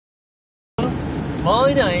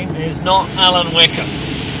My name is not Alan Wicker,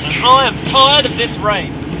 and I am tired of this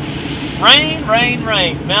rain. Rain, rain,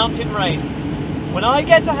 rain, mountain rain. When I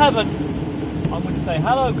get to heaven, I'm going to say,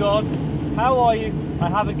 hello God, how are you? I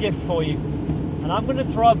have a gift for you. And I'm going to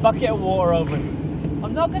throw a bucket of water over him.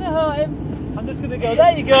 I'm not going to hurt him. I'm just going to go,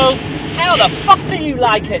 there you go. How the fuck do you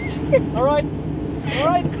like it? Alright?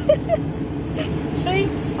 Alright? See?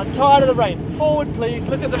 I'm tired of the rain. Forward, please.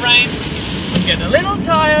 Look at the rain. I'm getting a little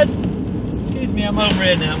tired. Excuse me, I'm over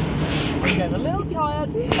here now. I'm getting a little tired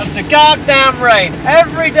of the goddamn rain.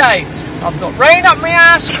 Every day. I've got rain up my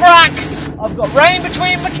ass crack. I've got rain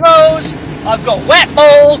between my toes. I've got wet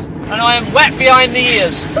balls. And I am wet behind the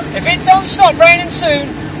ears. If it don't stop raining soon,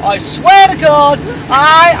 I swear to God,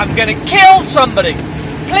 I am going to kill somebody.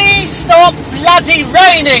 Please stop bloody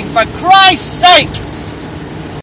raining, for Christ's sake.